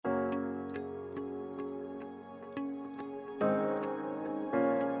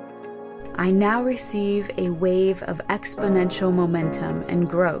I now receive a wave of exponential momentum and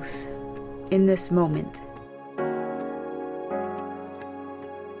growth in this moment.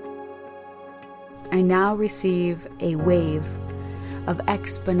 I now receive a wave of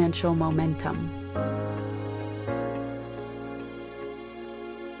exponential momentum.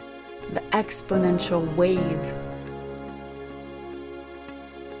 The exponential wave,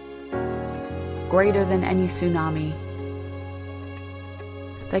 greater than any tsunami,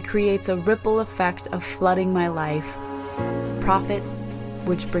 that creates a ripple effect of flooding my life. Profit,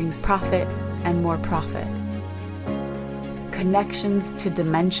 which brings profit and more profit. Connections to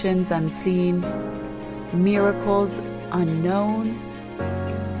dimensions unseen, miracles unknown,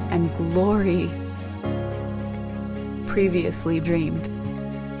 and glory previously dreamed.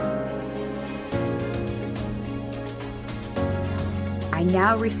 I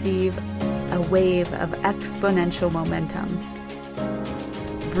now receive a wave of exponential momentum,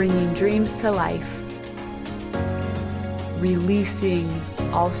 bringing dreams to life, releasing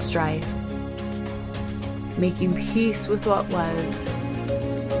all strife, making peace with what was,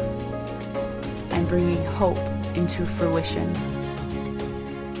 and bringing hope into fruition.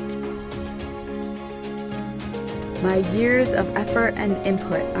 My years of effort and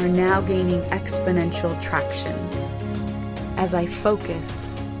input are now gaining exponential traction as I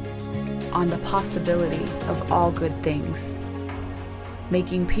focus on the possibility of all good things,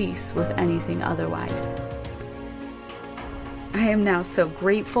 making peace with anything otherwise. I am now so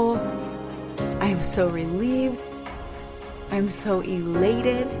grateful. I am so relieved. I am so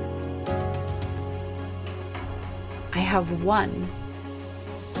elated. I have won.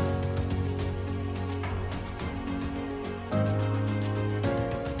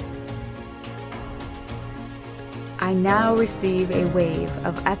 I now receive a wave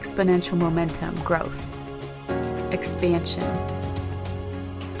of exponential momentum, growth, expansion,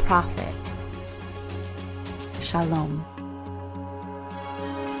 profit. Shalom.